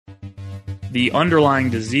the underlying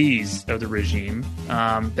disease of the regime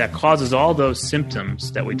that causes all those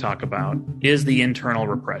symptoms that we talk about is the internal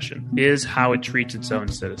repression, is how it treats its own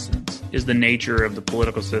citizens, is the nature of the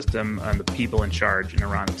political system and the people in charge in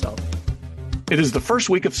Iran itself. It is the first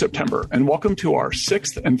week of September, and welcome to our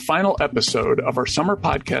sixth and final episode of our summer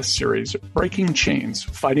podcast series, Breaking Chains,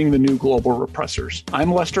 Fighting the New Global Repressors.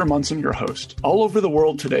 I'm Lester Munson, your host. All over the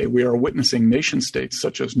world today, we are witnessing nation-states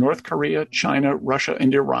such as North Korea, China, Russia,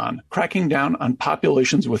 and Iran cracking down on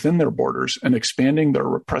populations within their borders and expanding their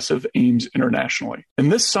repressive aims internationally. In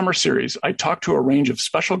this summer series, I talk to a range of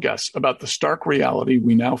special guests about the stark reality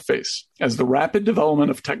we now face. As the rapid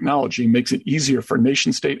development of technology makes it easier for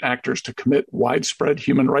nation-state actors to commit widespread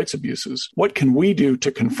human rights abuses, what can we do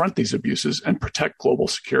to confront these abuses and protect global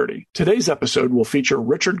security? Today's episode will feature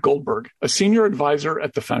Richard Goldberg, a senior advisor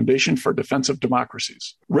at the Foundation for Defense of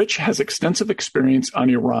Democracies. Rich has extensive experience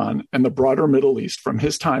on Iran and the broader Middle East from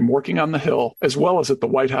his time working on the Hill, as well as at the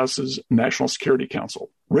White House's National Security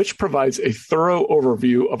Council. Rich provides a thorough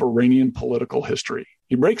overview of Iranian political history.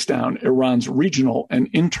 He breaks down Iran's regional and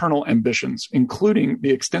internal ambitions, including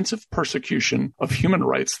the extensive persecution of human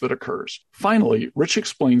rights that occurs. Finally, Rich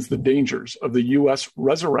explains the dangers of the U.S.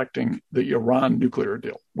 resurrecting the Iran nuclear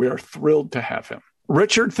deal. We are thrilled to have him.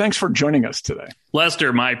 Richard, thanks for joining us today.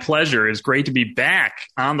 Lester, my pleasure. It's great to be back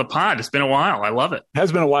on the pod. It's been a while. I love it. It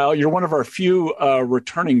has been a while. You're one of our few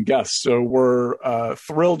returning guests, so we're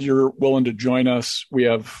thrilled you're willing to join us. We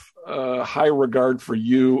have high regard for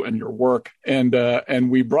you and your work. And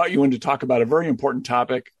we brought you in to talk about a very important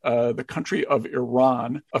topic, the country of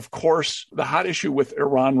Iran. Of course, the hot issue with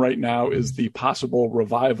Iran right now is the possible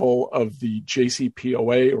revival of the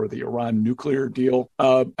JCPOA, or the Iran nuclear deal.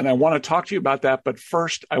 And I want to talk to you about that. But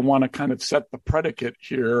first, I want to kind of set the predicate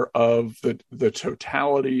here of the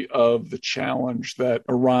totality of the challenge that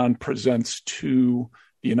Iran presents to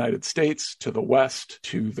the United States, to the West,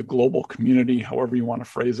 to the global community, however you want to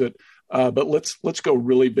phrase it. But let's go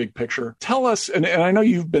really big picture. Tell us, and I know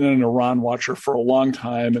you've been an Iran watcher for a long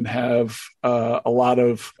time and have a lot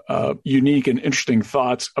of unique and interesting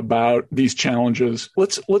thoughts about these challenges.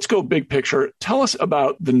 Let's go big picture. Tell us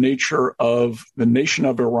about the nature of the nation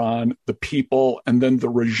of Iran, the people, and then the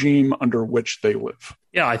regime under which they live.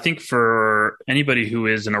 Yeah, I think for anybody who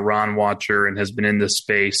is an Iran watcher and has been in this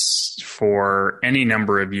space for any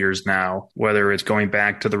number of years now, whether it's going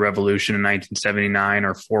back to the revolution in 1979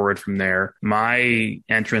 or forward from there, my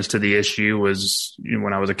entrance to the issue was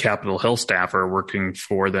when I was a Capitol Hill staffer working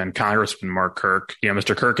for then Congressman Mark Kirk.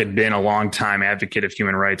 Mr. Kirk had been a longtime advocate of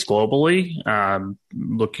human rights globally,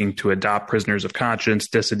 looking to adopt prisoners of conscience,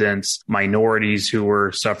 dissidents, minorities who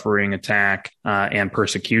were suffering attack and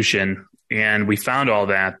persecution. And we found all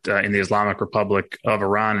that in the Islamic Republic of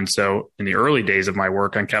Iran. And so in the early days of my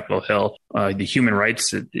work on Capitol Hill, the human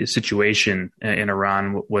rights situation in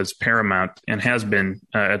Iran was paramount and has been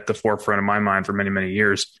at the forefront of my mind for many, many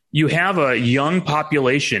years. You have a young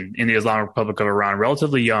population in the Islamic Republic of Iran,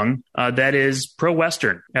 relatively young, that is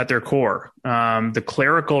pro-Western at their core. The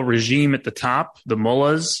clerical regime at the top, the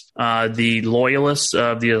mullahs, the loyalists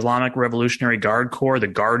of the Islamic Revolutionary Guard Corps, the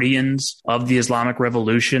guardians of the Islamic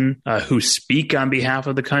Revolution, who speak on behalf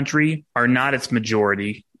of the country, are not its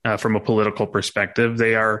majority. From a political perspective,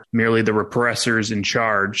 they are merely the repressors in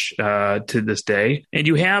charge to this day. And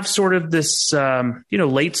you have sort of this,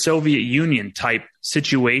 late Soviet Union type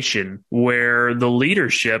situation where the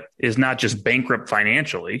leadership is not just bankrupt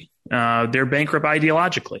financially, they're bankrupt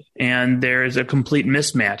ideologically. And there's a complete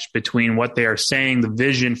mismatch between what they are saying the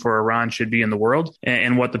vision for Iran should be in the world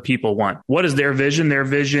and what the people want. What is their vision? Their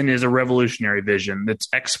vision is a revolutionary vision that's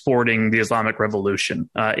exporting the Islamic Revolution.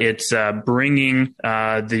 It's bringing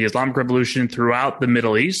the Islamic Revolution throughout the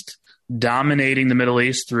Middle East, dominating the Middle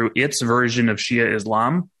East through its version of Shia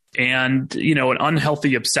Islam. And, an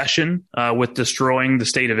unhealthy obsession with destroying the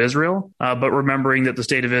state of Israel, but remembering that the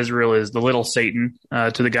state of Israel is the little Satan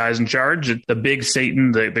to the guys in charge. The big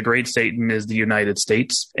Satan, the great Satan, is the United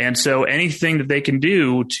States. And so anything that they can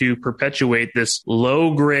do to perpetuate this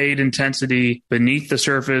low-grade intensity, beneath the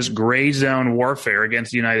surface, gray zone warfare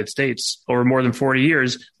against the United States over more than 40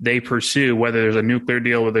 years, they pursue, whether there's a nuclear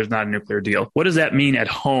deal or there's not a nuclear deal. What does that mean at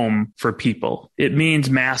home for people? It means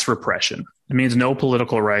mass repression. It means no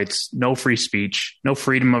political rights, no free speech, no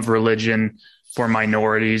freedom of religion for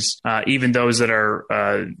minorities. Even those that are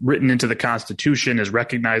written into the Constitution as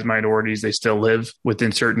recognized minorities, they still live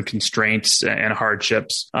within certain constraints and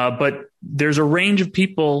hardships. But there's a range of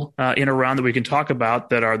people in Iran that we can talk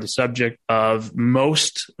about that are the subject of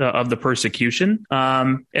most of the persecution.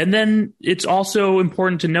 And then it's also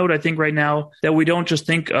important to note, I think right now, that we don't just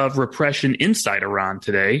think of repression inside Iran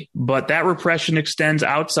today, but that repression extends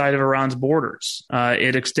outside of Iran's borders.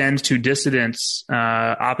 It extends to dissidents,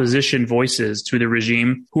 opposition voices to the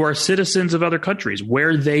regime who are citizens of other countries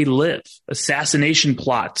where they live. Assassination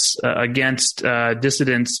plots against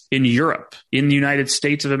dissidents in Europe, in the United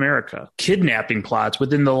States of America, kidnapping plots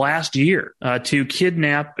within the last year to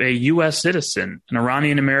kidnap a U.S. citizen, an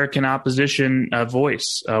Iranian-American opposition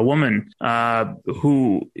voice, a woman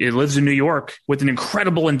who lives in New York, with an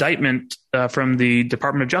incredible indictment from the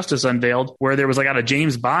Department of Justice unveiled, where there was like out a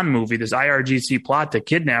James Bond movie, this IRGC plot to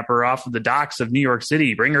kidnap her off of the docks of New York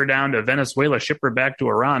City, bring her down to Venezuela, ship her back to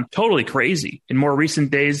Iran. Totally crazy. In more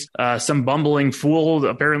recent days, some bumbling fool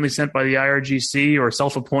apparently sent by the IRGC or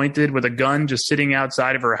self-appointed with a gun just sitting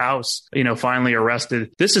outside of her house, finally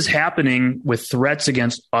arrested. This is happening with threats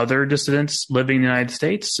against other dissidents living in the United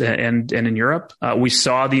States and in Europe. We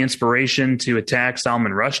saw the inspiration to attack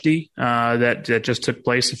Salman Rushdie that just took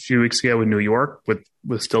place a few weeks ago in New York,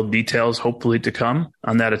 with still details hopefully to come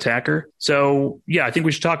on that attacker. So, yeah, I think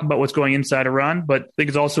we should talk about what's going inside Iran, but I think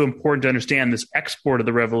it's also important to understand this export of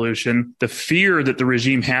the revolution, the fear that the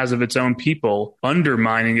regime has of its own people,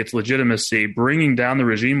 undermining its legitimacy, bringing down the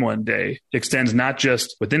regime one day, extends not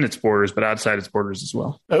just within its borders, but outside its borders as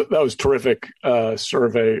well. That was terrific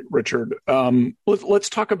survey, Richard. Let's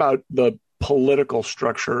talk about the political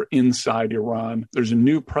structure inside Iran. There's a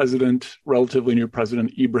new president, relatively new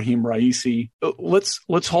president, Ibrahim Raisi.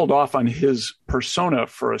 Let's hold off on his persona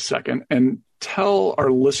for a second and tell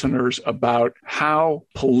our listeners about how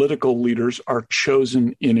political leaders are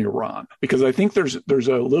chosen in Iran. Because I think there's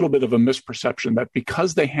a little bit of a misperception that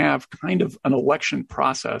because they have kind of an election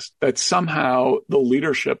process, that somehow the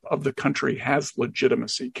leadership of the country has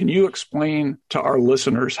legitimacy. Can you explain to our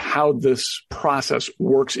listeners how this process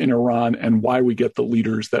works in Iran and why we get the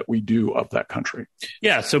leaders that we do of that country?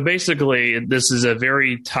 Yeah, so basically, this is a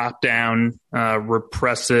very top-down,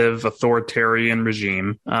 repressive, authoritarian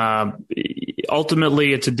regime.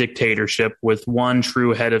 Ultimately, it's a dictatorship with one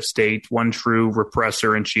true head of state, one true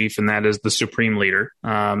repressor in chief, and that is the supreme leader,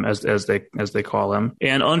 as they call him.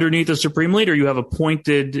 And underneath the supreme leader, you have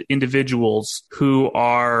appointed individuals who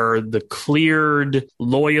are the cleared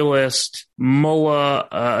loyalist, mullah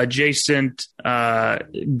adjacent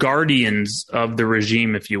guardians of the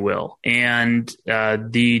regime, if you will. And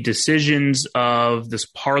the decisions of this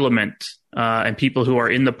parliament and people who are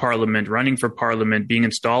in the parliament, running for parliament, being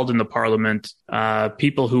installed in the parliament,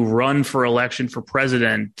 people who run for election for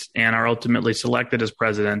president and are ultimately selected as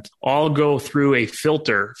president, all go through a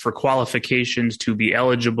filter for qualifications to be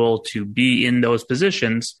eligible to be in those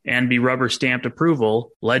positions and be rubber stamped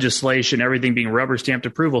approval, legislation, everything being rubber stamped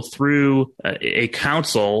approval through a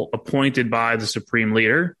council appointed by the supreme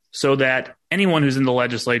leader, so that anyone who's in the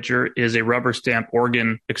legislature is a rubber stamp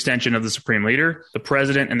organ extension of the supreme leader. The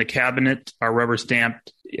president and the cabinet are rubber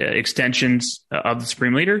stamped extensions of the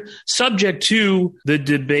supreme leader, subject to the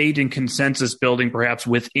debate and consensus building perhaps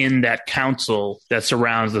within that council that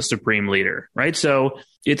surrounds the supreme leader, right? So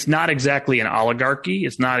it's not exactly an oligarchy.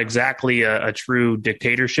 It's not exactly a true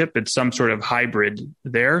dictatorship. It's some sort of hybrid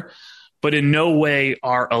there. But in no way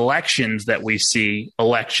are elections that we see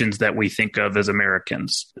elections that we think of as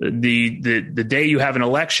Americans. The day you have an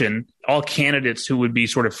election, all candidates who would be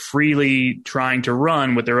sort of freely trying to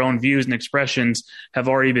run with their own views and expressions have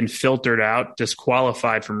already been filtered out,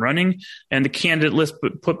 disqualified from running. And the candidate list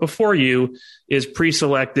put before you is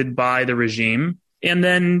pre-selected by the regime. And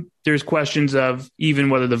then there's questions of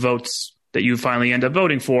even whether the votes that you finally end up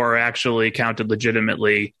voting for are actually counted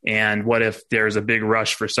legitimately. And what if there's a big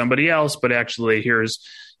rush for somebody else, but actually here's,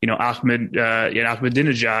 Malcolm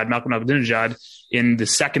Ahmadinejad in the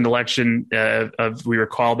second election we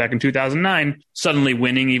recall back in 2009, suddenly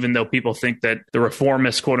winning, even though people think that the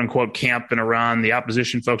reformist, quote unquote, camp in Iran, the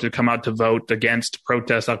opposition folks have come out to vote against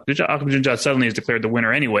protests. Ahmadinejad suddenly is declared the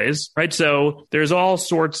winner anyways, right? So there's all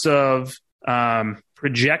sorts of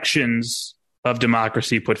projections of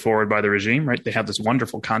democracy put forward by the regime, right? They have this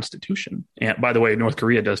wonderful constitution. And by the way, North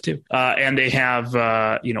Korea does too. And they have,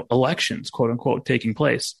 elections, quote unquote, taking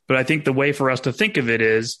place. But I think the way for us to think of it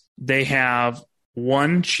is they have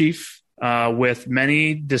one chief with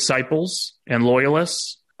many disciples and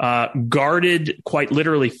loyalists, guarded quite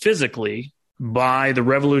literally physically by the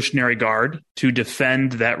Revolutionary Guard to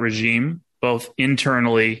defend that regime, both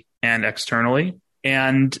internally and externally.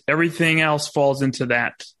 And everything else falls into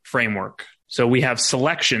that framework. So we have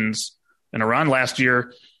selections in Iran last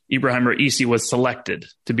year. Ibrahim Raisi was selected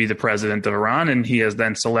to be the president of Iran, and he has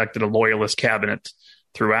then selected a loyalist cabinet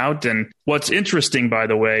throughout. And what's interesting, by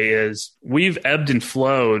the way, is we've ebbed and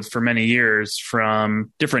flowed for many years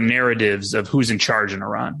from different narratives of who's in charge in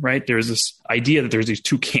Iran, right? There's this idea that there's these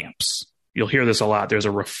two camps. You'll hear this a lot. There's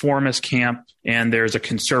a reformist camp and there's a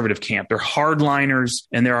conservative camp. There are hardliners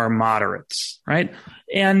and there are moderates, right?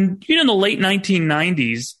 And, in the late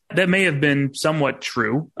 1990s, that may have been somewhat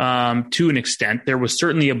true to an extent. There was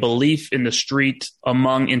certainly a belief in the street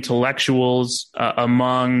among intellectuals,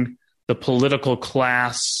 among the political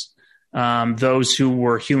class, those who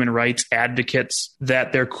were human rights advocates,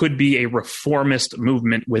 that there could be a reformist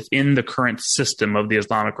movement within the current system of the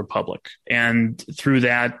Islamic Republic. And through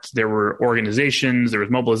that, there were organizations, there was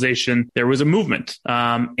mobilization, there was a movement.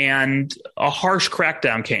 And a harsh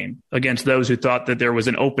crackdown came against those who thought that there was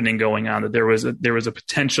an opening going on, that there was a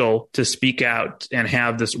potential to speak out and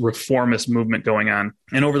have this reformist movement going on.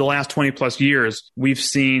 And over the last 20 plus years, we've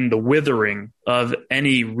seen the withering of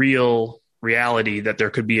any real reality that there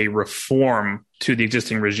could be a reform to the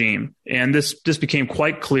existing regime. And this became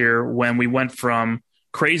quite clear when we went from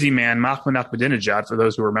crazy man Mahmoud Ahmadinejad, for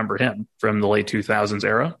those who remember him from the late 2000s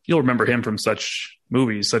era. You'll remember him from such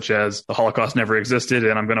movies such as The Holocaust Never Existed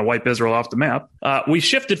and I'm going to wipe Israel off the map. We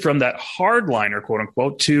shifted from that hardliner, quote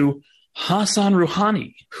unquote, to Hassan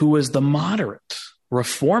Rouhani, who was the moderate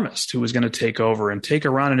reformist who was going to take over and take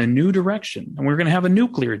Iran in a new direction. And we're going to have a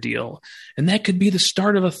nuclear deal. And that could be the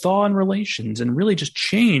start of a thaw in relations and really just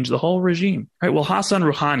change the whole regime. Right? Well, Hassan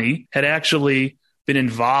Rouhani had actually been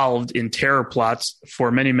involved in terror plots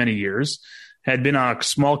for many, many years, had been on a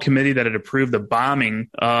small committee that had approved the bombing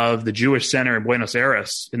of the Jewish Center in Buenos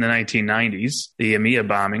Aires in the 1990s, the EMEA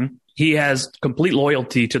bombing. He has complete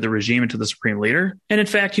loyalty to the regime and to the supreme leader. And in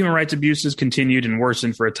fact, human rights abuses continued and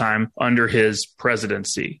worsened for a time under his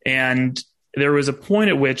presidency. And there was a point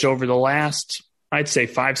at which over the last, I'd say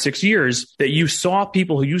 5-6 years, that you saw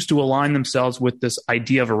people who used to align themselves with this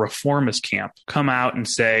idea of a reformist camp come out and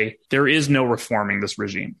say, there is no reforming this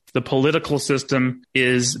regime. The political system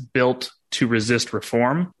is built to resist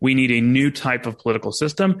reform. We need a new type of political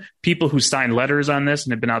system. People who signed letters on this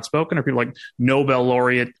and have been outspoken are people like Nobel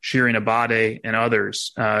laureate Shirin Ebadi and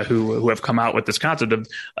others who have come out with this concept of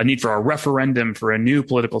a need for a referendum for a new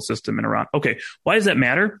political system in Iran. Okay, why does that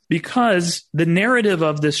matter? Because the narrative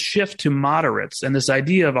of this shift to moderates and this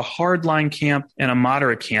idea of a hardline camp and a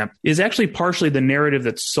moderate camp is actually partially the narrative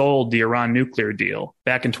that sold the Iran nuclear deal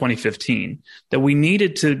back in 2015, that we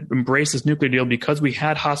needed to embrace this nuclear deal because we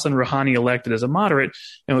had Hassan Rouhani elected as a moderate.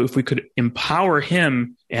 And if we could empower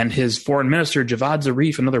him and his foreign minister, Javad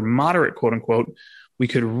Zarif, another moderate, quote unquote, we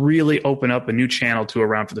could really open up a new channel to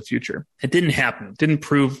Iran for the future. It didn't happen. It didn't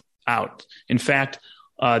prove out. In fact,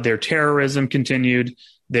 their terrorism continued,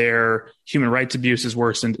 their human rights abuses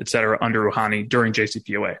worsened, et cetera, under Rouhani during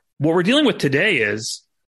JCPOA. What we're dealing with today is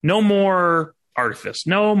no more artifice,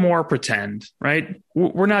 no more pretend, right?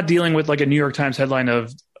 We're not dealing with like a New York Times headline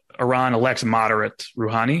of Iran elects moderate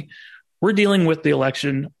Rouhani. We're dealing with the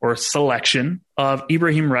election or selection of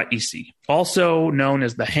Ibrahim Raisi, also known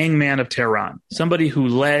as the hangman of Tehran, somebody who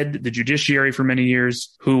led the judiciary for many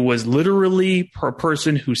years, who was literally a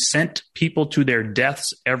person who sent people to their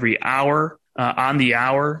deaths every hour, on the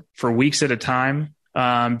hour for weeks at a time.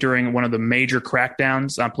 During one of the major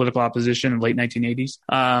crackdowns on political opposition in the late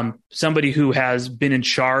 1980s. Somebody who has been in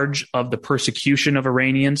charge of the persecution of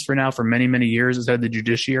Iranians for many, many years as head of the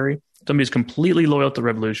judiciary. Somebody who's completely loyal to the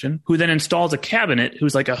revolution, who then installs a cabinet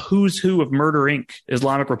who's like a who's who of Murder, Inc.,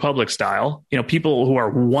 Islamic Republic style. You know, people who are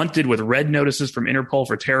wanted with red notices from Interpol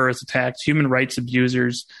for terrorist attacks, human rights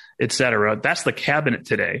abusers, et cetera. That's the cabinet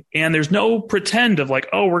today. And there's no pretend of like,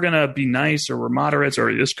 oh, we're going to be nice or we're moderates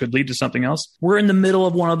or this could lead to something else. We're in the middle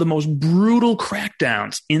of one of the most brutal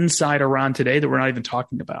crackdowns inside Iran today that we're not even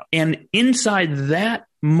talking about. And inside that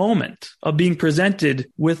moment of being presented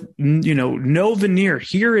with, no veneer,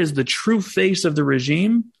 here is the true face of the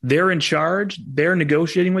regime. They're in charge. They're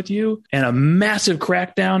negotiating with you. And a massive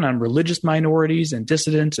crackdown on religious minorities and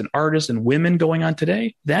dissidents and artists and women going on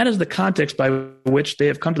today. That is the context by which they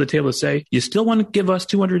have come to the table to say, you still want to give us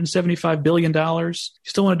 $275 billion? You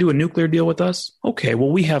still want to do a nuclear deal with us? Okay,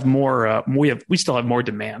 well, we have more. We still have more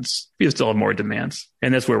demands. We still have more demands.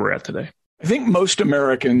 And that's where we're at today. I think most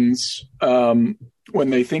Americans, when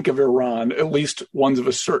they think of Iran, at least ones of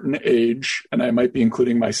a certain age, and I might be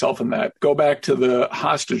including myself in that, go back to the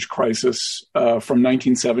hostage crisis from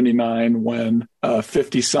 1979 when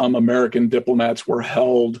 50-some American diplomats were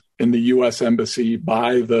held in the U.S. embassy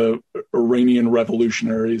by the Iranian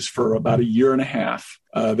revolutionaries for about a year and a half.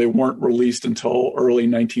 They weren't released until early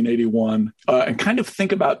 1981. And kind of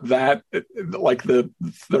think about that, like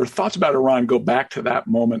their thoughts about Iran go back to that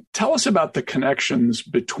moment. Tell us about the connections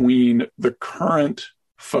between the current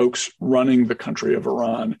folks running the country of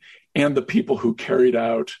Iran and the people who carried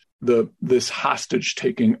out this hostage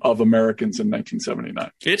taking of Americans in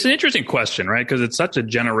 1979? It's an interesting question, right? Because it's such a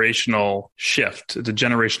generational shift. It's a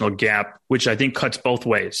generational gap, which I think cuts both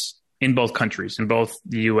ways in both countries, in both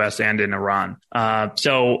the U.S. and in Iran.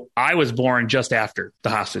 So I was born just after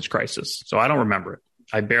the hostage crisis, so I don't remember it.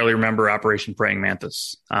 I barely remember Operation Praying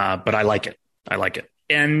Mantis, but I like it. I like it.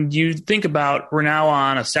 And you think about, we're now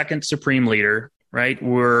on a second supreme leader, right?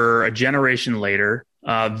 We're a generation later.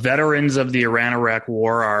 Veterans of the Iran-Iraq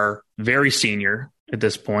War are very senior at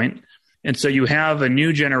this point. And so you have a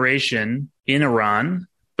new generation in Iran,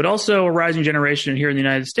 but also a rising generation here in the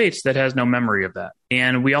United States that has no memory of that.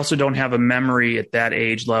 And we also don't have a memory at that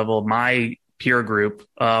age level, my peer group,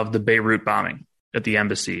 of the Beirut bombing at the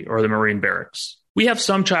embassy or the Marine barracks. We have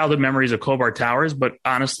some childhood memories of Khobar Towers, but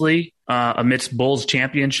honestly, amidst Bulls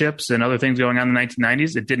championships and other things going on in the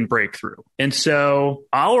 1990s, it didn't break through. And so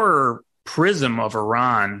our prism of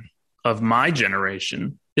Iran, of my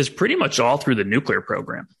generation, is pretty much all through the nuclear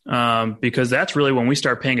program, because that's really when we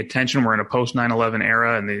start paying attention. We're in a post 9/11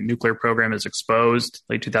 era, and the nuclear program is exposed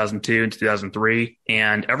late 2002 and 2003.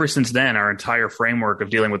 And ever since then, our entire framework of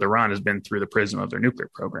dealing with Iran has been through the prism of their nuclear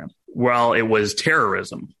program. Well, it was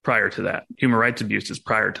terrorism prior to that, human rights abuses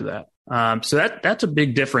prior to that. So that's a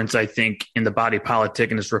big difference, I think, in the body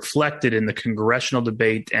politic, and is reflected in the congressional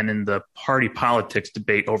debate and in the party politics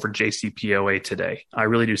debate over JCPOA today. I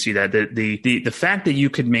really do see that. The fact that you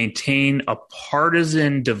could maintain a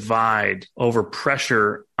partisan divide over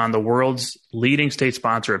pressure on the world's leading state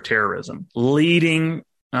sponsor of terrorism, leading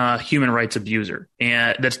human rights abuser,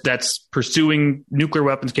 and that's pursuing nuclear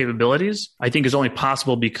weapons capabilities, I think is only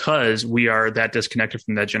possible because we are that disconnected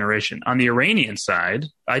from that generation. On the Iranian side,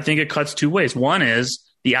 I think it cuts two ways. One is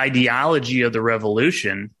the ideology of the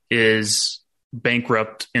revolution is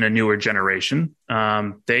bankrupt in a newer generation.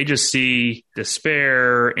 They just see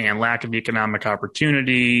despair and lack of economic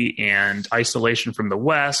opportunity and isolation from the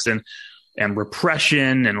West and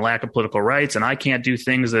repression and lack of political rights. And I can't do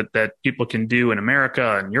things that people can do in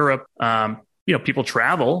America and Europe. People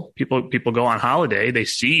travel, people go on holiday. They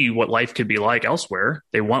see what life could be like elsewhere.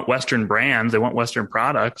 They want Western brands. They want Western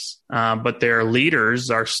products. But their leaders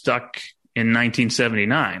are stuck in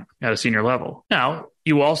 1979 at a senior level. Now,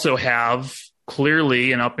 you also have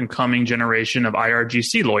clearly an up-and-coming generation of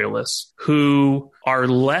IRGC loyalists who are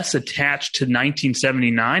less attached to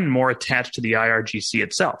 1979, more attached to the IRGC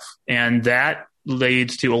itself. And that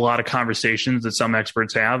leads to a lot of conversations that some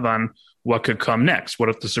experts have on what could come next. What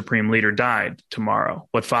if the supreme leader died tomorrow?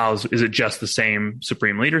 What follows? Is it just the same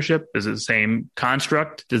supreme leadership? Is it the same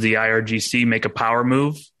construct? Does the IRGC make a power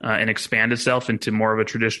move and expand itself into more of a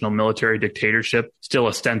traditional military dictatorship, still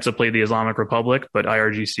ostensibly the Islamic Republic, but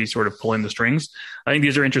IRGC sort of pulling the strings? I think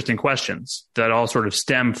these are interesting questions that all sort of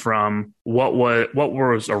stem from what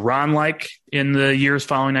was Iran like in the years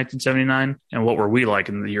following 1979, and what were we like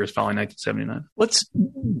in the years following 1979? Let's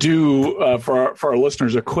do, for our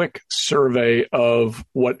listeners, a quick survey of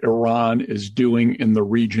what Iran is doing in the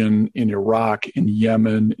region, in Iraq, in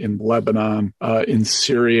Yemen, in Lebanon, in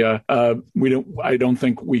Syria. I don't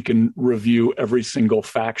think we can review every single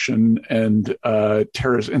faction and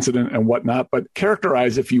terrorist incident and whatnot, but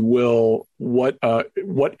characterize, if you will, what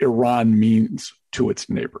Iran means to its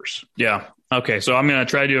neighbors. Yeah. Okay, so I'm going to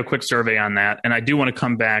try to do a quick survey on that. And I do want to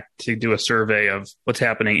come back to do a survey of what's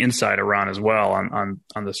happening inside Iran as well on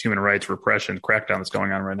this human rights repression crackdown that's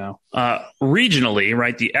going on right now. Regionally,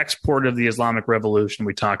 right, the export of the Islamic Revolution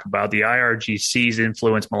we talked about, the IRGC's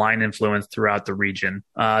influence, malign influence throughout the region.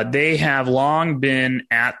 They have long been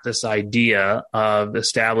at this idea of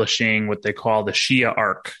establishing what they call the Shia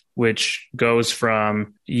arc, which goes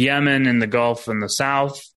from Yemen and the Gulf in the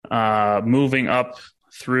south, moving up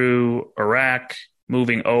through Iraq,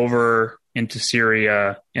 moving over into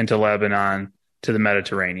Syria, into Lebanon, to the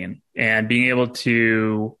Mediterranean, and being able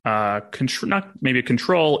to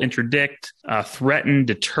control, interdict, threaten,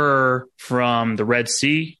 deter from the Red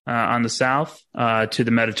Sea on the south to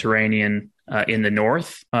the Mediterranean in the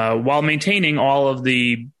north, while maintaining all of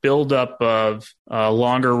the buildup of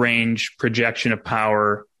longer range projection of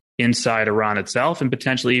power inside Iran itself, and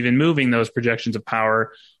potentially even moving those projections of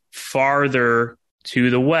power farther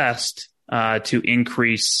to the west to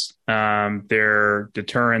increase their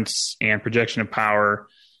deterrence and projection of power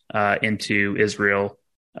into Israel,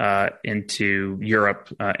 into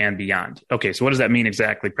Europe, and beyond. Okay, so what does that mean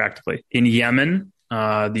exactly practically? In Yemen,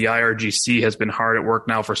 the IRGC has been hard at work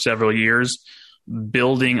now for several years,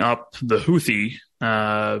 building up the Houthi,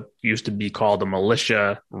 used to be called the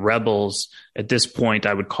militia rebels. At this point,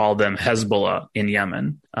 I would call them Hezbollah in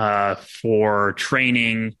Yemen, for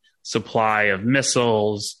training, supply of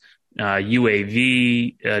missiles,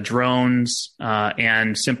 UAV, drones,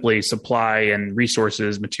 and simply supply and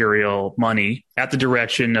resources, material, money at the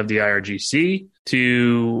direction of the IRGC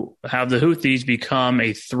to have the Houthis become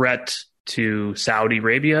a threat to Saudi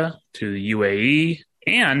Arabia, to the UAE,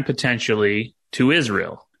 and potentially to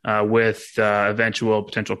Israel, with eventual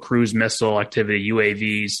potential cruise missile activity,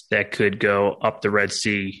 UAVs that could go up the Red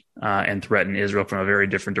Sea and threaten Israel from a very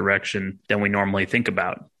different direction than we normally think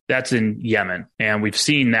about. That's in Yemen. And we've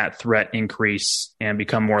seen that threat increase and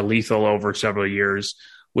become more lethal over several years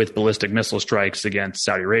with ballistic missile strikes against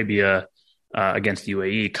Saudi Arabia, against the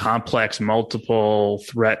UAE, complex multiple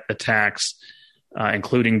threat attacks,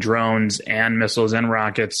 including drones and missiles and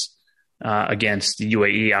rockets against the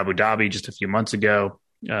UAE, Abu Dhabi just a few months ago,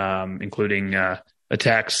 including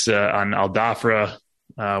attacks on Al Dhafra,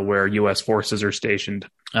 where U.S. forces are stationed.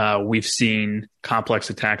 We've seen complex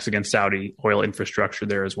attacks against Saudi oil infrastructure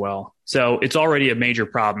there as well. So it's already a major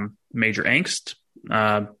problem, major angst.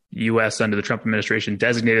 U.S. under the Trump administration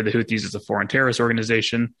designated the Houthis as a foreign terrorist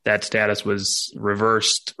organization. That status was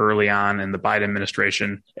reversed early on in the Biden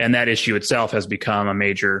administration. And that issue itself has become a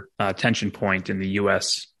major tension point in the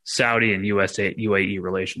U.S.-Saudi and U.S.-UAE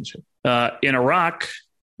relationship. In Iraq,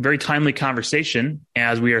 very timely conversation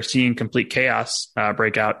as we are seeing complete chaos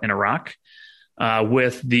break out in Iraq,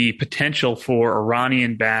 with the potential for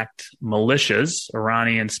Iranian-backed militias,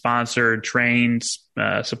 Iranian-sponsored, trained,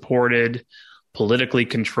 supported, politically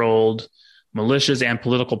controlled militias and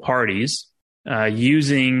political parties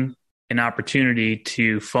using an opportunity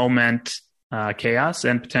to foment chaos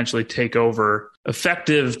and potentially take over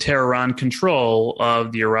effective Tehran control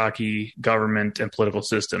of the Iraqi government and political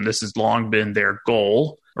system. This has long been their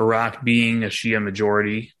goal, Iraq being a Shia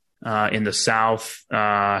majority. In the south,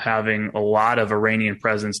 having a lot of Iranian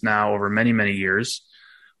presence now over many, many years.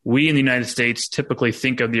 We in the United States typically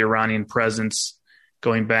think of the Iranian presence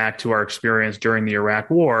going back to our experience during the Iraq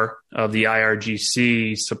War of the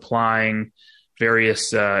IRGC supplying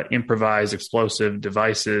various improvised explosive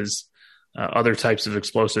devices, other types of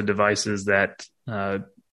explosive devices that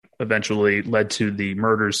eventually led to the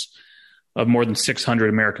murders of more than 600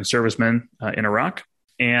 American servicemen in Iraq.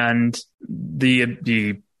 And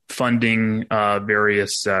the funding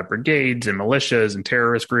various brigades and militias and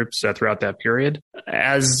terrorist groups throughout that period.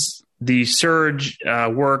 As the surge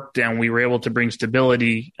worked and we were able to bring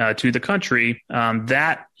stability to the country,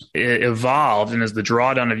 that evolved. And as the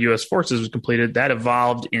drawdown of U.S. forces was completed, that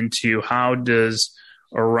evolved into how does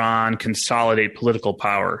Iran consolidate political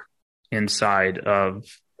power inside of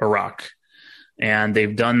Iraq? And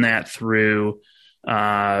they've done that through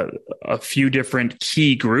a few different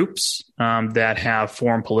key groups that have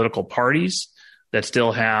formed political parties that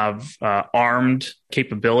still have armed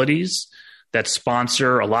capabilities that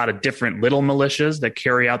sponsor a lot of different little militias that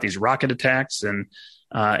carry out these rocket attacks and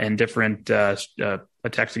different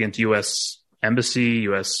attacks against U.S. embassy,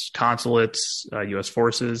 U.S. consulates, U.S.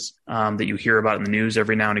 forces that you hear about in the news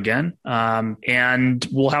every now and again. And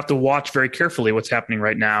we'll have to watch very carefully what's happening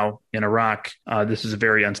right now in Iraq. This is a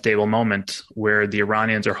very unstable moment where the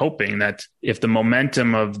Iranians are hoping that if the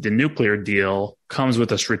momentum of the nuclear deal comes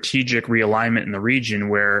with a strategic realignment in the region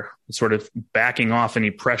where sort of backing off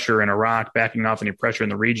any pressure in Iraq, backing off any pressure in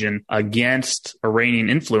the region against Iranian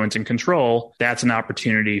influence and control, that's an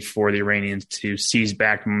opportunity for the Iranians to seize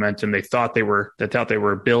back momentum they thought they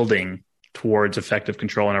were building towards effective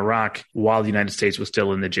control in Iraq while the United States was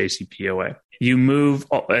still in the JCPOA. You move,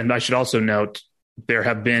 and I should also note, there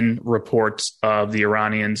have been reports of the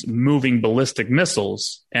Iranians moving ballistic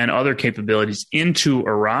missiles and other capabilities into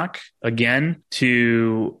Iraq, again,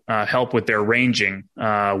 to help with their ranging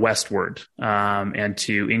westward and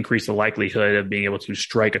to increase the likelihood of being able to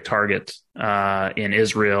strike a target in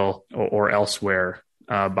Israel or elsewhere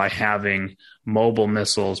by having mobile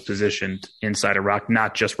missiles positioned inside Iraq,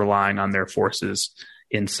 not just relying on their forces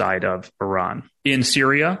inside of Iran. In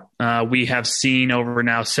Syria, we have seen over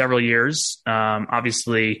now several years,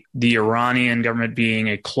 obviously the Iranian government being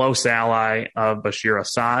a close ally of Bashar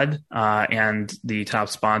Assad and the top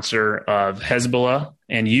sponsor of Hezbollah,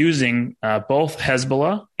 and using both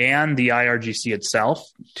Hezbollah and the IRGC itself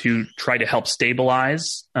to try to help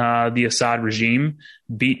stabilize the Assad regime,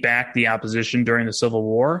 beat back the opposition during the civil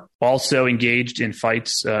war, also engaged in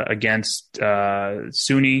fights against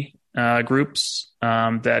Sunni groups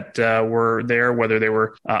that were there, whether they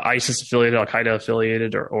were ISIS affiliated, Al Qaeda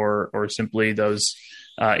affiliated, or simply those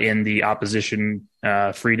in the opposition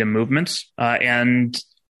freedom movements. And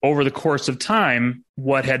over the course of time,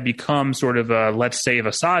 what had become sort of a let's save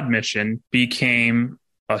Assad mission became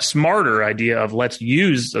a smarter idea of let's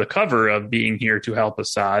use the cover of being here to help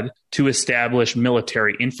Assad to establish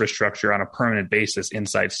military infrastructure on a permanent basis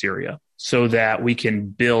inside Syria so that we can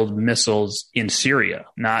build missiles in Syria,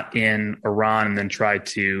 not in Iran, and then try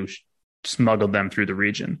to smuggle them through the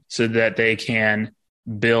region so that they can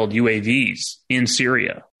build UAVs in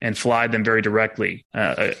Syria and fly them very directly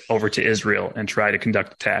over to Israel and try to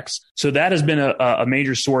conduct attacks. So that has been a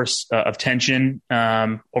major source of tension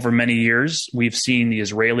over many years. We've seen the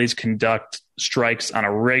Israelis conduct strikes on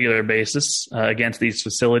a regular basis against these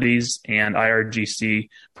facilities and IRGC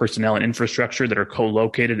personnel and infrastructure that are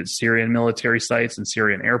co-located at Syrian military sites and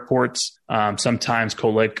Syrian airports, sometimes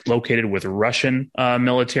co-located with Russian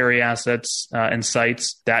military assets and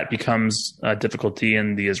sites. That becomes a difficulty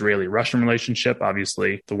in the Israeli-Russian relationship.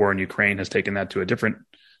 Obviously, the war in Ukraine has taken that to a different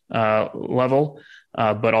level,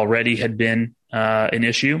 but already had been an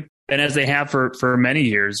issue. And as they have for many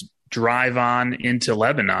years, drive on into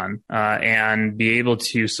Lebanon and be able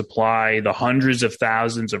to supply the hundreds of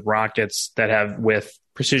thousands of rockets that have, with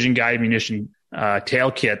precision guided munition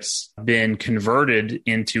tail kits, been converted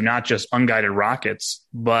into not just unguided rockets,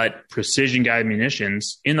 but precision guided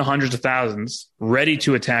munitions in the hundreds of thousands, ready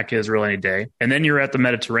to attack Israel any day. And then you're at the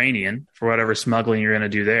Mediterranean for whatever smuggling you're going to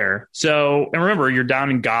do there. So, and remember, you're down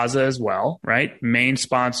in Gaza as well, right? Main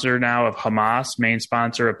sponsor now of Hamas, main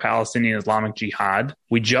sponsor of Palestinian Islamic Jihad.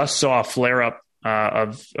 We just saw a flare-up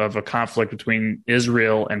of a conflict between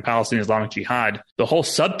Israel and Palestinian Islamic Jihad. The whole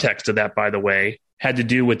subtext of that, by the way, had to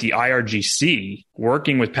do with the IRGC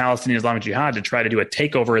working with Palestinian Islamic Jihad to try to do a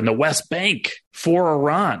takeover in the West Bank for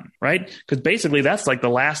Iran, right? Because basically that's like the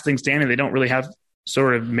last thing standing. They don't really have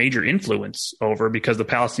sort of major influence over because the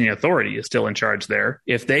Palestinian Authority is still in charge there.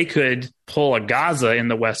 If they could pull a Gaza in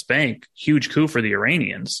the West Bank, huge coup for the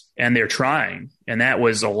Iranians, and they're trying. And that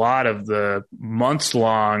was a lot of the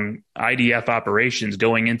months-long IDF operations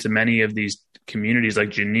going into many of these communities like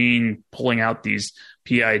Jenin, pulling out these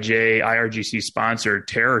PIJ, IRGC-sponsored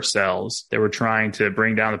terror cells that were trying to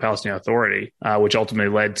bring down the Palestinian Authority, which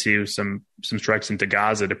ultimately led to some strikes into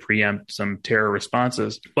Gaza to preempt some terror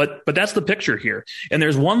responses. But that's the picture here. And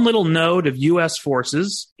there's one little node of U.S.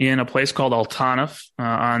 forces in a place called Al-Tanf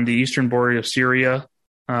on the eastern border of Syria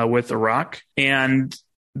with Iraq. And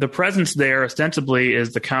the presence there ostensibly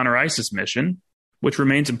is the counter-ISIS mission, which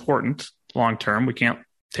remains important long-term. We can't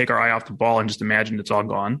take our eye off the ball and just imagine it's all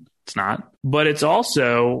gone. It's not. But it's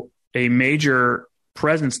also a major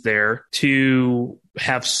presence there to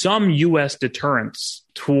have some U.S. deterrence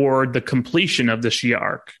toward the completion of the Shia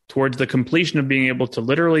arc, towards the completion of being able to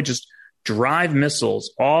literally just drive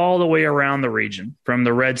missiles all the way around the region, from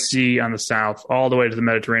the Red Sea on the south, all the way to the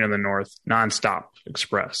Mediterranean on the north, nonstop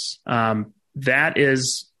express. That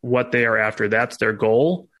is what they are after. That's their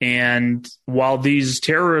goal. And while these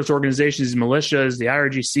terrorist organizations, militias, the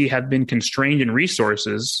IRGC have been constrained in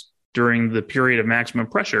resources during the period of maximum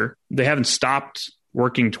pressure, they haven't stopped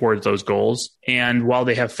working towards those goals. And while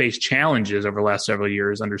they have faced challenges over the last several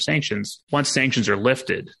years under sanctions, once sanctions are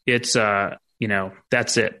lifted, it's,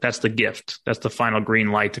 that's it. That's the gift. That's the final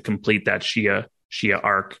green light to complete that Shia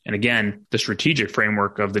arc. And again, the strategic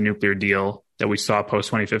framework of the nuclear deal that we saw post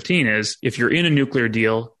 2015 is if you're in a nuclear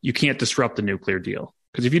deal, you can't disrupt the nuclear deal.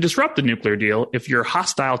 Because if you disrupt the nuclear deal, if you're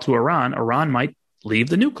hostile to Iran, Iran might leave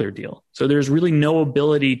the nuclear deal. So there's really no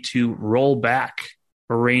ability to roll back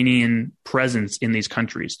Iranian presence in these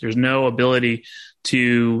countries. There's no ability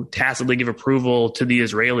to tacitly give approval to the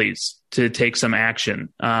Israelis to take some action.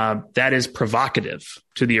 That is provocative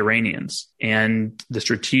to the Iranians. And the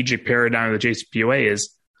strategic paradigm of the JCPOA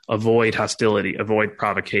is avoid hostility, avoid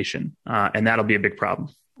provocation. And that'll be a big problem.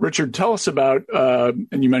 Richard, tell us about,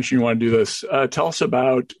 and you mentioned you want to do this, tell us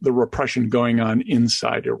about the repression going on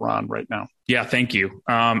inside Iran right now. Yeah, thank you.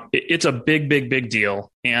 It's a big, big, big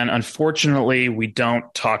deal. And unfortunately, we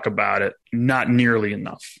don't talk about it not nearly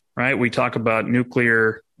enough, right? We talk about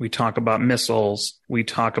nuclear, we talk about missiles, we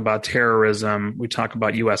talk about terrorism, we talk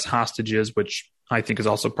about U.S. hostages, which I think is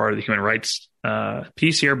also part of the human rights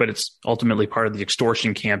piece here, but it's ultimately part of the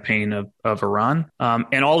extortion campaign of Iran.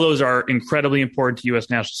 And all those are incredibly important to U.S.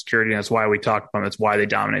 national security, and that's why we talk about them. That's why they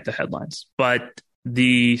dominate the headlines. But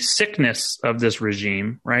the sickness of this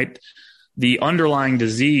regime, right, the underlying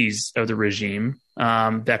disease of the regime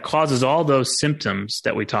that causes all those symptoms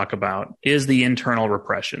that we talk about is the internal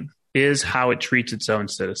repression, is how it treats its own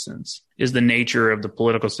citizens, is the nature of the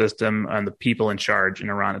political system and the people in charge in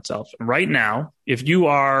Iran itself. Right now, if you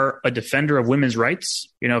are a defender of women's rights,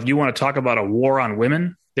 if you want to talk about a war on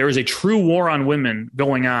women, There is a true war on women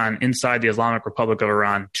going on inside the Islamic Republic of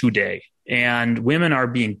Iran today. And women are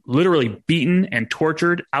being literally beaten and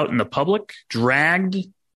tortured out in the public, dragged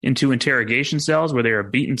into interrogation cells where they are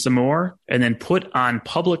beaten some more, and then put on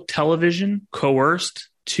public television, coerced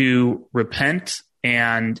to repent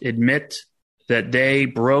and admit that they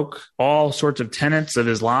broke all sorts of tenets of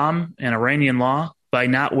Islam and Iranian law by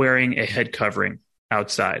not wearing a head covering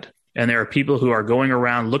outside. And there are people who are going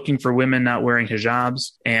around looking for women not wearing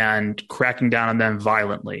hijabs and cracking down on them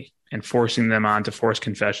violently and forcing them on to forced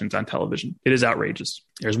confessions on television. It is outrageous.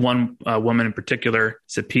 There's one woman in particular,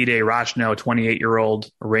 Sapideh Rashno, a 28-year-old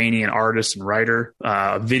Iranian artist and writer.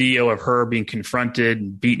 A video of her being confronted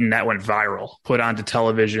and beaten that went viral, put onto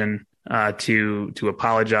television to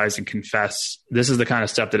apologize and confess. This is the kind of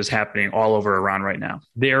stuff that is happening all over Iran right now.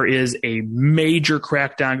 There is a major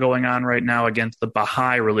crackdown going on right now against the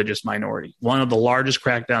Baha'i religious minority, one of the largest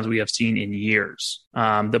crackdowns we have seen in years.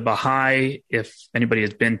 The Baha'i, if anybody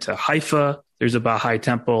has been to Haifa, there's a Baha'i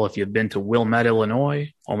temple. If you've been to Wilmette,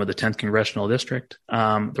 Illinois, home of the 10th Congressional District,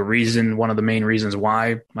 one of the main reasons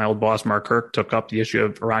why my old boss, Mark Kirk, took up the issue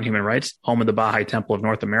of Iran human rights, home of the Baha'i Temple of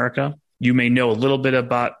North America. You may know a little bit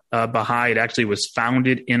about Baha'i. It actually was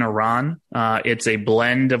founded in Iran. It's a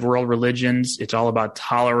blend of world religions. It's all about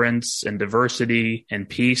tolerance and diversity and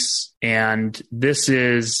peace. And this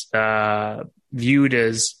is viewed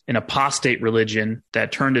as an apostate religion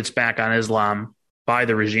that turned its back on Islam by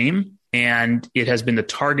the regime. And it has been the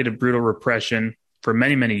target of brutal repression for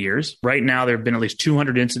many, many years. Right now, there have been at least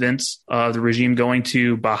 200 incidents of the regime going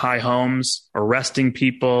to Baha'i homes, arresting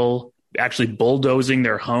people, actually bulldozing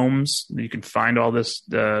their homes. You can find all this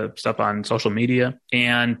stuff on social media,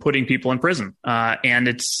 and putting people in prison. And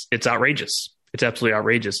it's outrageous. It's absolutely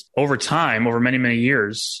outrageous. Over time, over many, many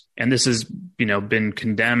years, and this has, been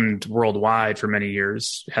condemned worldwide for many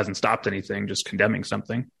years. It hasn't stopped anything, just condemning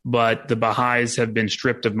something. But the Baha'is have been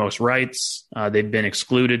stripped of most rights. They've been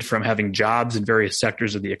excluded from having jobs in various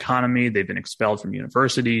sectors of the economy. They've been expelled from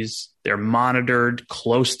universities. They're monitored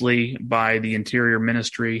closely by the Interior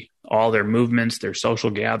Ministry, all their movements, their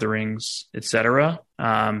social gatherings, etc.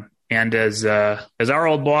 And as our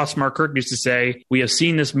old boss, Mark Kirk, used to say, we have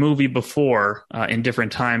seen this movie before in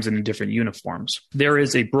different times and in different uniforms. There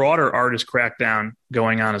is a broader artist crackdown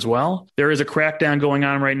going on as well. There is a crackdown going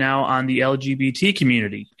on right now on the LGBT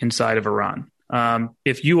community inside of Iran.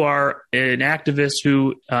 If you are an activist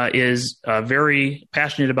who is very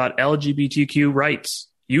passionate about LGBTQ rights,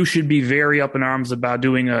 you should be very up in arms about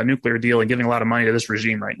doing a nuclear deal and giving a lot of money to this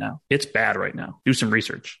regime right now. It's bad right now. Do some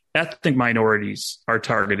research. Ethnic minorities are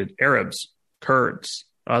targeted: Arabs, Kurds,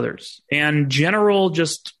 others, and general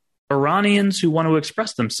just Iranians who want to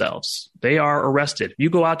express themselves. They are arrested. You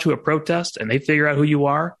go out to a protest and they figure out who you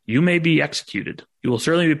are, you may be executed. You will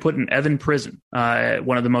certainly be put in Evin prison,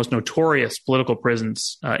 one of the most notorious political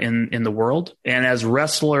prisons in the world. And as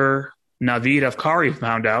wrestler Navid Afkari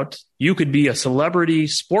found out, you could be a celebrity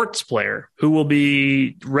sports player who will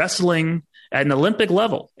be wrestling at an Olympic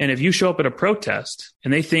level. And if you show up at a protest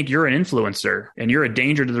and they think you're an influencer and you're a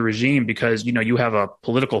danger to the regime because, you have a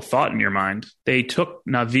political thought in your mind, they took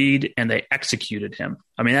Navid and they executed him.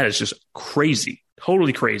 I mean, that is just crazy.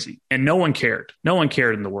 Totally crazy. And no one cared. No one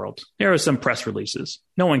cared in the world. There were some press releases.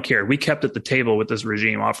 No one cared. We kept at the table with this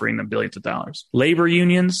regime, offering them billions of dollars. Labor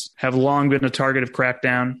unions have long been a target of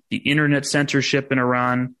crackdown. The internet censorship in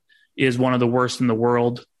Iran is one of the worst in the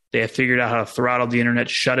world. They have figured out how to throttle the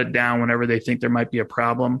internet, shut it down whenever they think there might be a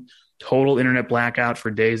problem. Total internet blackout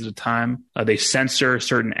for days at a time. They censor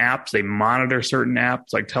certain apps. They monitor certain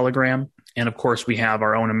apps like Telegram. And of course, we have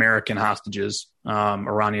our own American hostages,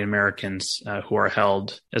 Iranian Americans who are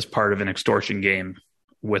held as part of an extortion game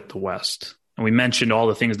with the West. And we mentioned all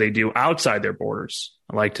the things they do outside their borders,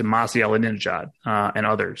 like to Masih Alinejad and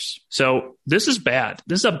others. So this is bad.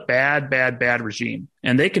 This is a bad, bad, bad regime.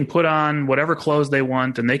 And they can put on whatever clothes they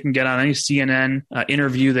want, and they can get on any CNN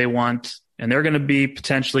interview they want. And they're going to be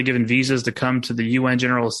potentially given visas to come to the UN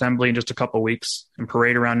General Assembly in just a couple of weeks and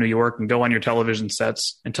parade around New York and go on your television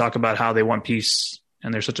sets and talk about how they want peace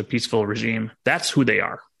and they're such a peaceful regime. That's who they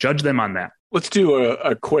are. Judge them on that. Let's do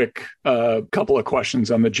a quick couple of questions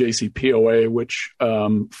on the JCPOA, which,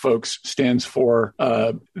 folks, stands for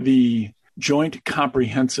the Joint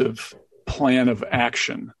Comprehensive Plan of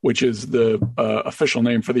Action, which is the official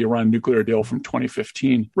name for the Iran nuclear deal from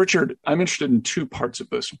 2015. Richard, I'm interested in two parts of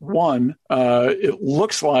this. One, it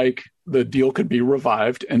looks like the deal could be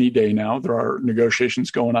revived any day now. There are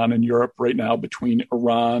negotiations going on in Europe right now between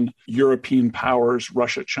Iran, European powers,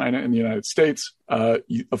 Russia, China, and the United States.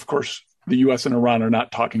 Of course, the U.S. and Iran are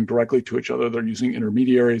not talking directly to each other. They're using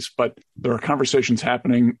intermediaries, but there are conversations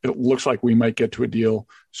happening. It looks like we might get to a deal.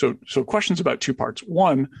 So questions about two parts.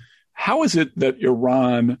 One, how is it that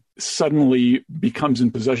Iran suddenly becomes in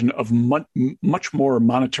possession of much more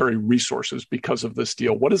monetary resources because of this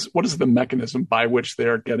deal? What is the mechanism by which they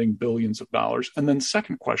are getting billions of dollars? And then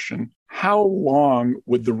second question, how long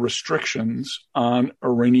would the restrictions on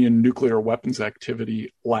Iranian nuclear weapons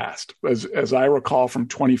activity last? As I recall from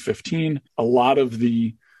 2015, a lot of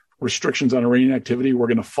the restrictions on Iranian activity were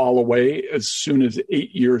going to fall away as soon as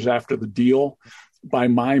 8 years after the deal. By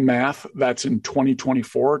my math, that's in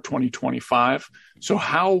 2024, 2025. So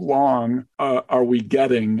how long are we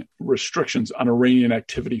getting restrictions on Iranian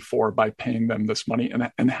activity for by paying them this money?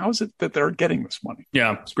 And how is it that they're getting this money?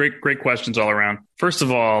 Yeah, it's great questions all around. First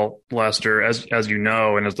of all, Lester, as you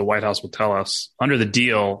know, and as the White House will tell us, under the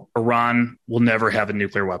deal, Iran will never have a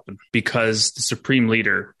nuclear weapon because the supreme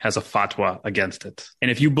leader has a fatwa against it.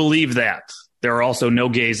 And if you believe that, there are also no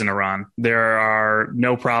gays in Iran. There are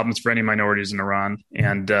no problems for any minorities in Iran.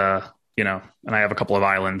 And, and I have a couple of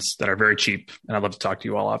islands that are very cheap. And I'd love to talk to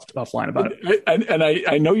you all offline about it. And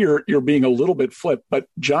I know you're being a little bit flip, but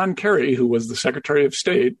John Kerry, who was the Secretary of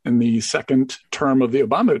State in the second term of the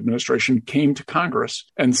Obama administration, came to Congress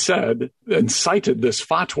and cited this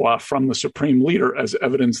fatwa from the supreme leader as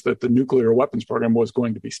evidence that the nuclear weapons program was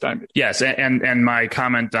going to be stymied. Yes. And my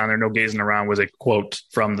comment on there, no gays in Iran, was a quote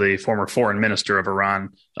from the former foreign minister of Iran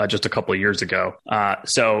just a couple of years ago.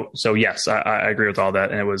 So yes, I agree with all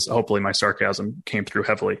that. And it was hopefully my sarcasm came through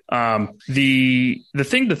heavily. The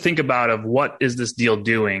thing to think about of what is this deal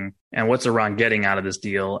doing and what's Iran getting out of this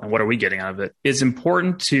deal and what are we getting out of it is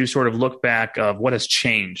important to sort of look back of what has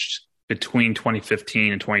changed between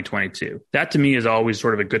 2015 and 2022. That to me is always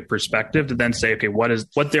sort of a good perspective to then say, okay,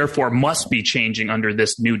 what therefore must be changing under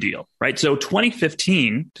this new deal, right? So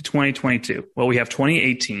 2015 to 2022, well, we have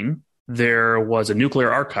 2018. There was a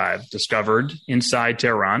nuclear archive discovered inside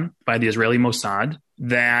Tehran by the Israeli Mossad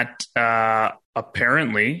that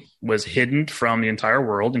apparently was hidden from the entire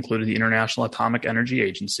world, including the International Atomic Energy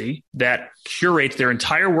Agency, that curates their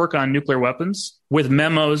entire work on nuclear weapons with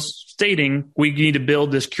memos stating we need to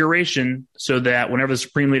build this curation so that whenever the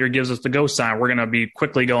supreme leader gives us the go sign, we're going to be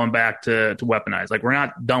quickly going back to weaponize. Like, we're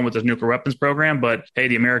not done with this nuclear weapons program, but hey,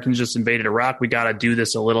 the Americans just invaded Iraq. We got to do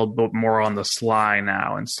this a little bit more on the sly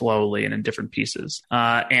now and slowly and in different pieces.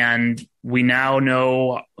 And we now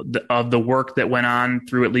know of the work that went on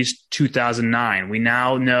through at least 2009. We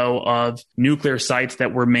now know of nuclear sites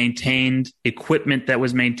that were maintained, equipment that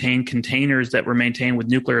was maintained, containers that were maintained with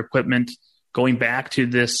nuclear equipment going back to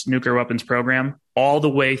this nuclear weapons program all the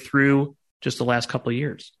way through just the last couple of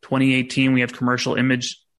years. 2018, we have commercial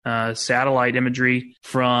satellite imagery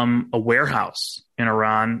from a warehouse in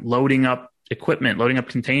Iran loading up equipment, loading up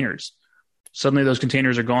containers. Suddenly those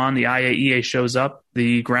containers are gone. The IAEA shows up.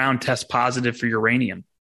 The ground tests positive for uranium.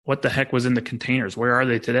 What the heck was in the containers? Where are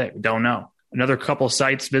they today? We don't know. Another couple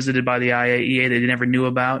sites visited by the IAEA they never knew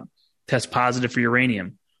about test positive for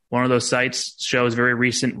uranium. One of those sites shows very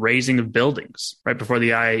recent raising of buildings right before the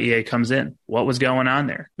IAEA comes in. What was going on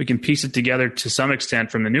there? We can piece it together to some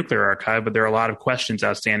extent from the nuclear archive, but there are a lot of questions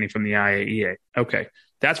outstanding from the IAEA. Okay,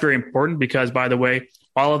 that's very important because, by the way,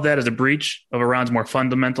 all of that is a breach of Iran's more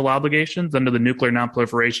fundamental obligations under the Nuclear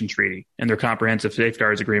Non-Proliferation Treaty and their Comprehensive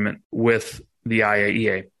Safeguards Agreement with the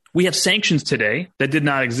IAEA. We have sanctions today that did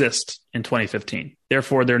not exist in 2015.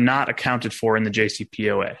 Therefore, they're not accounted for in the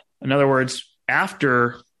JCPOA. In other words,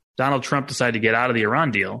 after Donald Trump decided to get out of the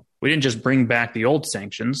Iran deal, we didn't just bring back the old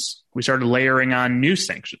sanctions. We started layering on new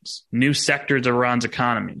sanctions, new sectors of Iran's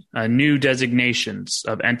economy, new designations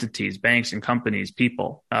of entities, banks and companies,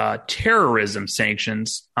 people, terrorism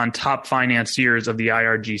sanctions on top financiers of the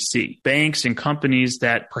IRGC. Banks and companies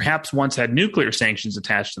that perhaps once had nuclear sanctions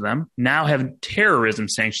attached to them now have terrorism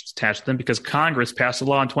sanctions attached to them because Congress passed a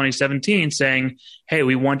law in 2017 saying, hey,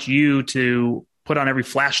 we want you to put on every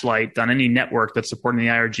flashlight on any network that's supporting the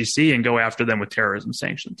IRGC and go after them with terrorism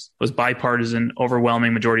sanctions. It was bipartisan,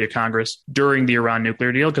 overwhelming majority of Congress during the Iran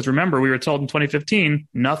nuclear deal. Because remember, we were told in 2015,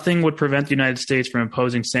 nothing would prevent the United States from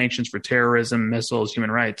imposing sanctions for terrorism, missiles, human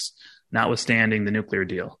rights, notwithstanding the nuclear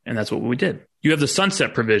deal. And that's what we did. You have the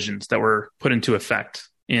sunset provisions that were put into effect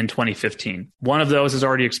in 2015. One of those has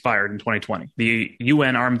already expired in 2020. The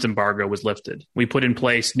UN arms embargo was lifted. We put in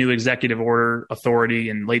place new executive order authority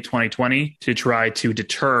in late 2020 to try to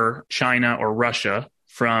deter China or Russia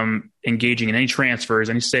from engaging in any transfers,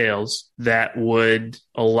 any sales that would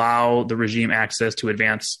allow the regime access to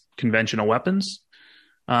advanced conventional weapons.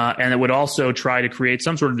 And it would also try to create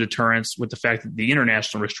some sort of deterrence with the fact that the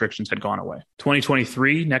international restrictions had gone away.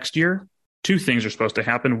 2023, next year, two things are supposed to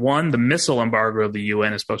happen. One, the missile embargo of the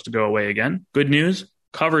UN is supposed to go away again. Good news,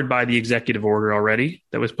 covered by the executive order already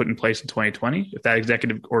that was put in place in 2020. If that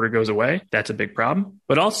executive order goes away, that's a big problem.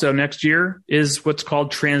 But also next year is what's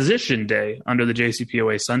called Transition Day under the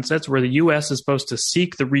JCPOA sunsets, where the U.S. is supposed to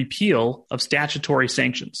seek the repeal of statutory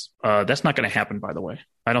sanctions. That's not going to happen, by the way.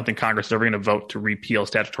 I don't think Congress is ever going to vote to repeal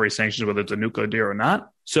statutory sanctions, whether it's a nuclear deal or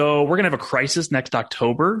not. So we're going to have a crisis next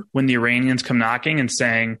October when the Iranians come knocking and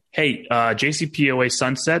saying, hey, JCPOA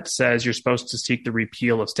sunset says you're supposed to seek the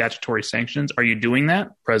repeal of statutory sanctions. Are you doing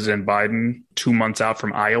that? President Biden, 2 months out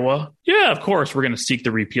from Iowa. Yeah, of course, we're going to seek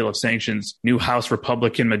the repeal of sanctions. New House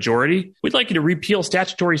Republican majority. We'd like you to repeal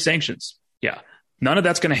statutory sanctions. Yeah, none of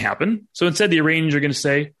that's going to happen. So instead, the Iranians are going to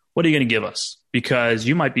say, what are you going to give us? Because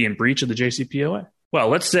you might be in breach of the JCPOA. Well,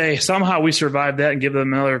 let's say somehow we survive that and give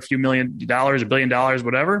them another few $1 million, $1 billion,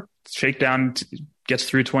 whatever. Shakedown gets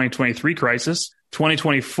through 2023 crisis.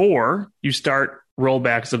 2024, you start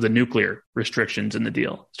rollbacks of the nuclear restrictions in the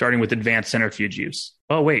deal, starting with advanced centrifuge use.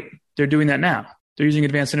 Oh, wait, they're doing that now. They're using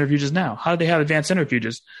advanced centrifuges now. How do they have advanced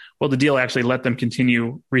centrifuges? Well, the deal actually let them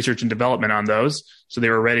continue research and development on those, so they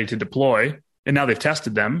were ready to deploy. And now they've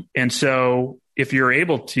tested them. And so if you're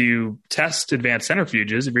able to test advanced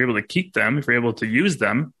centrifuges, if you're able to keep them, if you're able to use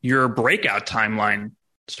them, your breakout timeline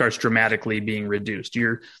starts dramatically being reduced.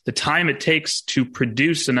 The time it takes to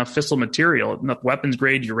produce enough fissile material, enough weapons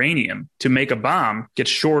grade uranium to make a bomb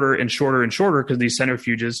gets shorter and shorter and shorter because these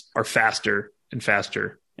centrifuges are faster and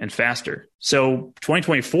faster and faster. So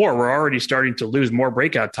 2024, we're already starting to lose more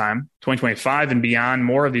breakout time. 2025 and beyond,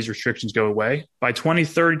 more of these restrictions go away. By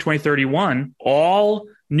 2030, 2031, all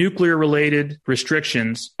nuclear-related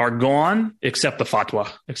restrictions are gone except the fatwa.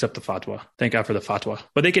 Thank God for the fatwa.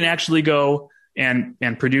 But they can actually go and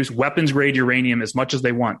produce weapons-grade uranium as much as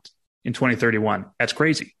they want in 2031. That's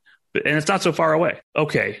crazy. And it's not so far away.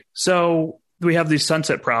 Okay, so we have these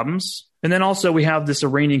sunset problems. And then also we have this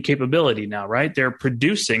Iranian capability now, right? They're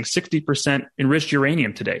producing 60% enriched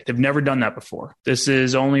uranium today. They've never done that before. This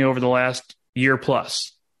is only over the last year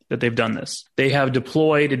plus that they've done this. They have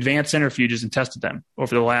deployed advanced centrifuges and tested them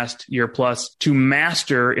over the last year plus to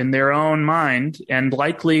master in their own mind. And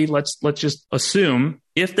likely, let's just assume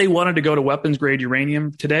if they wanted to go to weapons grade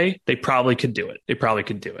uranium today, they probably could do it.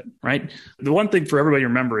 Right? The one thing for everybody to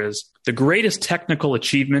remember is the greatest technical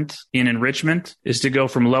achievement in enrichment is to go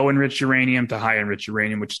from low enriched uranium to high enriched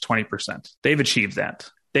uranium, which is 20%. They've achieved that.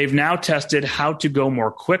 They've now tested how to go more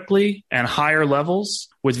quickly and higher levels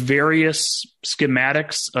with various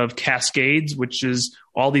schematics of cascades, which is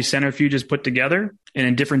all these centrifuges put together and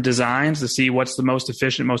in different designs to see what's the most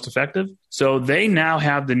efficient, most effective. So they now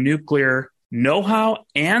have the nuclear know-how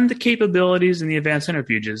and the capabilities in the advanced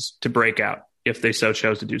centrifuges to break out if they so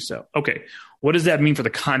chose to do so. Okay, what does that mean for the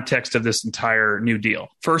context of this entire new deal?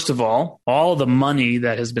 First of all the money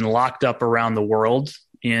that has been locked up around the world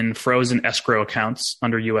in frozen escrow accounts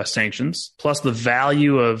under U.S. sanctions, plus the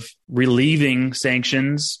value of relieving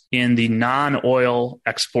sanctions in the non-oil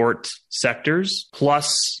export sectors,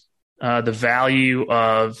 plus the value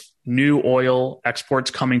of new oil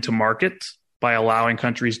exports coming to market by allowing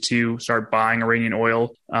countries to start buying Iranian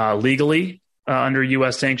oil legally under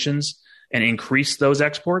U.S. sanctions and increase those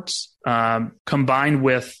exports, combined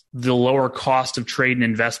with the lower cost of trade and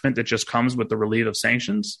investment that just comes with the relief of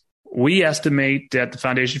sanctions. We estimate that the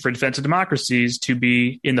Foundation for Defense of Democracies to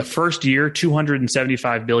be, in the first year,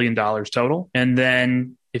 $275 billion total. And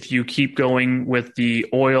then if you keep going with the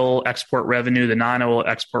oil export revenue, the non-oil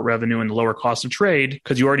export revenue, and the lower cost of trade,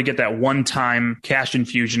 because you already get that one-time cash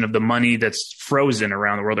infusion of the money that's frozen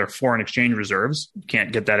around the world, their foreign exchange reserves. You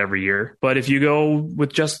can't get that every year. But if you go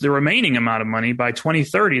with just the remaining amount of money, by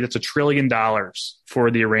 2030, that's $1 trillion for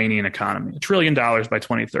the Iranian economy. $1 trillion by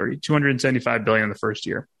 2030, $275 billion in the first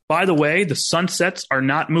year. By the way, the sunsets are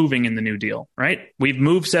not moving in the new deal, right? We've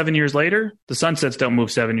moved 7 years later. The sunsets don't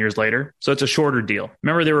move 7 years later. So it's a shorter deal.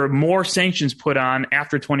 Remember, there were more sanctions put on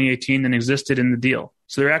after 2018 than existed in the deal.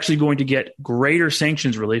 So they're actually going to get greater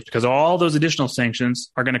sanctions relief because all those additional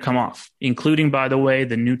sanctions are going to come off, including, by the way,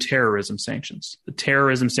 the new terrorism sanctions. The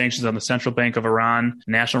terrorism sanctions on the Central Bank of Iran,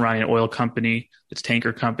 National Iranian Oil Company, its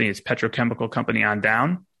tanker company, its petrochemical company on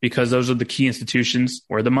down, because those are the key institutions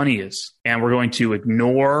where the money is. And we're going to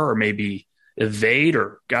ignore or maybe evade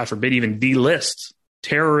or, God forbid, even delist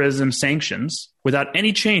terrorism sanctions without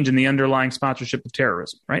any change in the underlying sponsorship of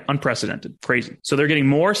terrorism, right? Unprecedented, crazy. So they're getting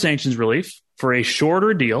more sanctions relief for a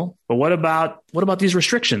shorter deal. But what about these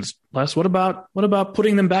restrictions, Les? What about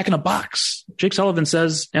putting them back in a box? Jake Sullivan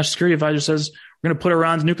says, National Security Advisor says, we're going to put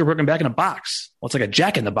Iran's nuclear program back in a box. Well, it's like a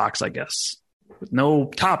jack in the box, I guess, with no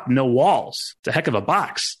top, no walls. It's a heck of a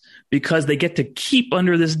box. because they get to keep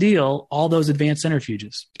under this deal all those advanced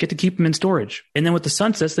centrifuges, get to keep them in storage. And then with the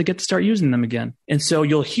sunsets, they get to start using them again. And so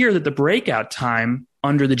you'll hear that the breakout time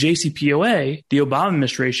under the JCPOA, the Obama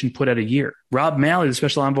administration put at a year. Rob Malley, the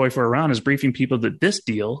special envoy for Iran, is briefing people that this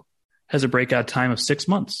deal has a breakout time of 6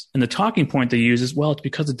 months. And the talking point they use is, well, it's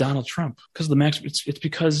because of Donald Trump, because of the max. It's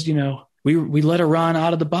because, we let Iran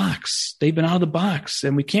out of the box. They've been out of the box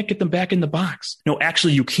and we can't get them back in the box. No,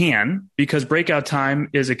 actually you can, because breakout time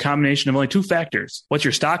is a combination of only two factors. What's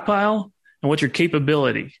your stockpile and what's your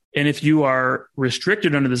capability? And if you are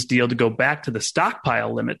restricted under this deal to go back to the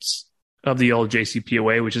stockpile limits of the old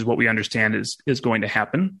JCPOA, which is what we understand is going to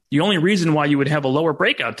happen, the only reason why you would have a lower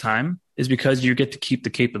breakout time is because you get to keep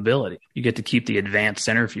the capability. You get to keep the advanced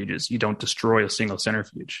centrifuges. You don't destroy a single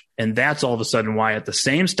centrifuge. And that's all of a sudden why at the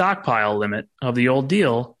same stockpile limit of the old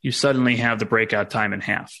deal, you suddenly have the breakout time in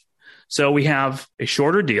half. So we have a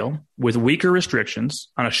shorter deal with weaker restrictions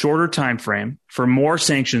on a shorter time frame for more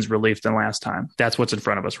sanctions relief than last time. That's what's in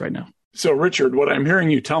front of us right now. So, Richard, what I'm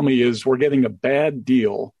hearing you tell me is we're getting a bad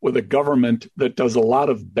deal with a government that does a lot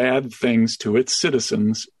of bad things to its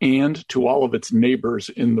citizens and to all of its neighbors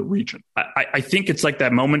in the region. I think it's like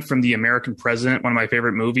that moment from The American President, one of my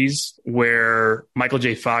favorite movies, where Michael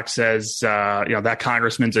J. Fox says, that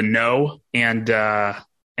congressman's a no. And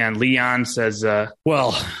Leon says,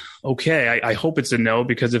 okay, I hope it's a no,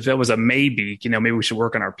 because if it was a maybe, maybe we should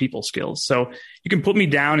work on our people skills. So you can put me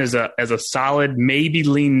down as a solid, maybe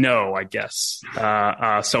lean no, I guess,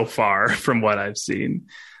 so far from what I've seen.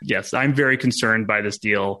 Yes, I'm very concerned by this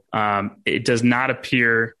deal. It does not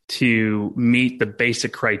appear to meet the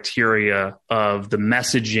basic criteria of the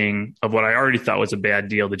messaging of what I already thought was a bad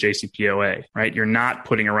deal, the JCPOA, right? You're not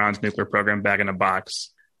putting Iran's nuclear program back in a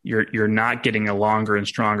box. You're not getting a longer and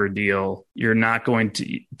stronger deal. You're not going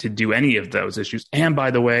to do any of those issues. And by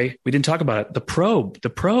the way, we didn't talk about it. The probe, the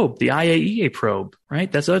IAEA probe,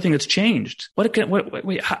 right? That's the other thing that's changed.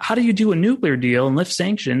 How do you do a nuclear deal and lift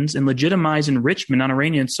sanctions and legitimize enrichment on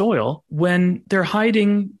Iranian soil when they're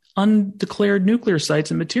hiding undeclared nuclear sites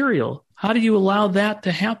and material? How do you allow that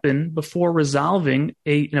to happen before resolving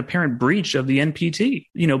an apparent breach of the NPT?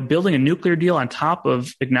 Building a nuclear deal on top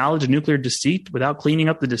of acknowledged nuclear deceit without cleaning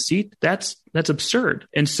up the deceit, that's absurd.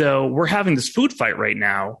 And so we're having this food fight right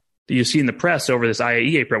now that you see in the press over this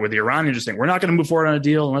IAEA probe, where the Iranians are saying, we're not going to move forward on a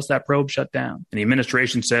deal unless that probe shut down. And the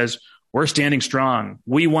administration says, we're standing strong.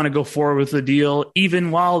 We want to go forward with the deal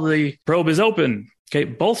even while the probe is open. Okay,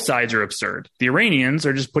 both sides are absurd. The Iranians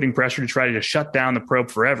are just putting pressure to try to shut down the probe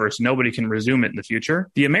forever so nobody can resume it in the future.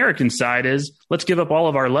 The American side is, let's give up all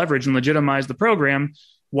of our leverage and legitimize the program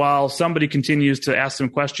while somebody continues to ask some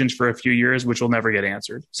questions for a few years, which will never get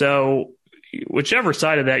answered. So whichever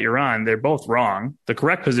side of that you're on, they're both wrong. The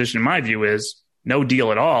correct position, in my view, is no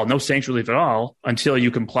deal at all, no sanction relief at all, until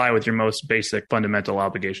you comply with your most basic fundamental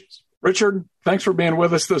obligations. Richard, thanks for being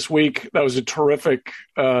with us this week. That was a terrific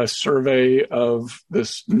survey of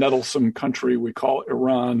this nettlesome country we call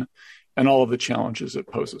Iran and all of the challenges it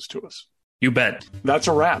poses to us. You bet. That's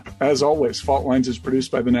a wrap. As always, Fault Lines is produced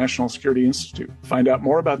by the National Security Institute. Find out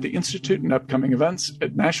more about the Institute and upcoming events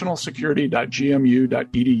at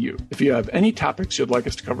nationalsecurity.gmu.edu. If you have any topics you'd like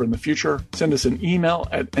us to cover in the future, send us an email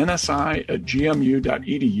at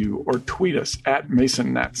nsi@gmu.edu or tweet us at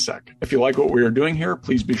MasonNatSec. If you like what we are doing here,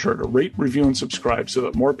 please be sure to rate, review, and subscribe so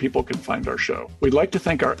that more people can find our show. We'd like to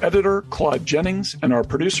thank our editor, Claude Jennings, and our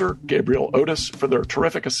producer, Gabriel Otis, for their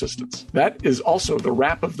terrific assistance. That is also the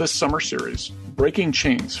wrap of this summer series, Breaking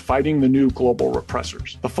Chains, Fighting the New Global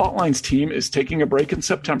Repressors. The Fault Lines team is taking a break in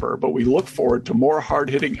September, but we look forward to more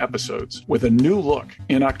hard-hitting episodes with a new look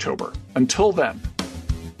in October. Until then.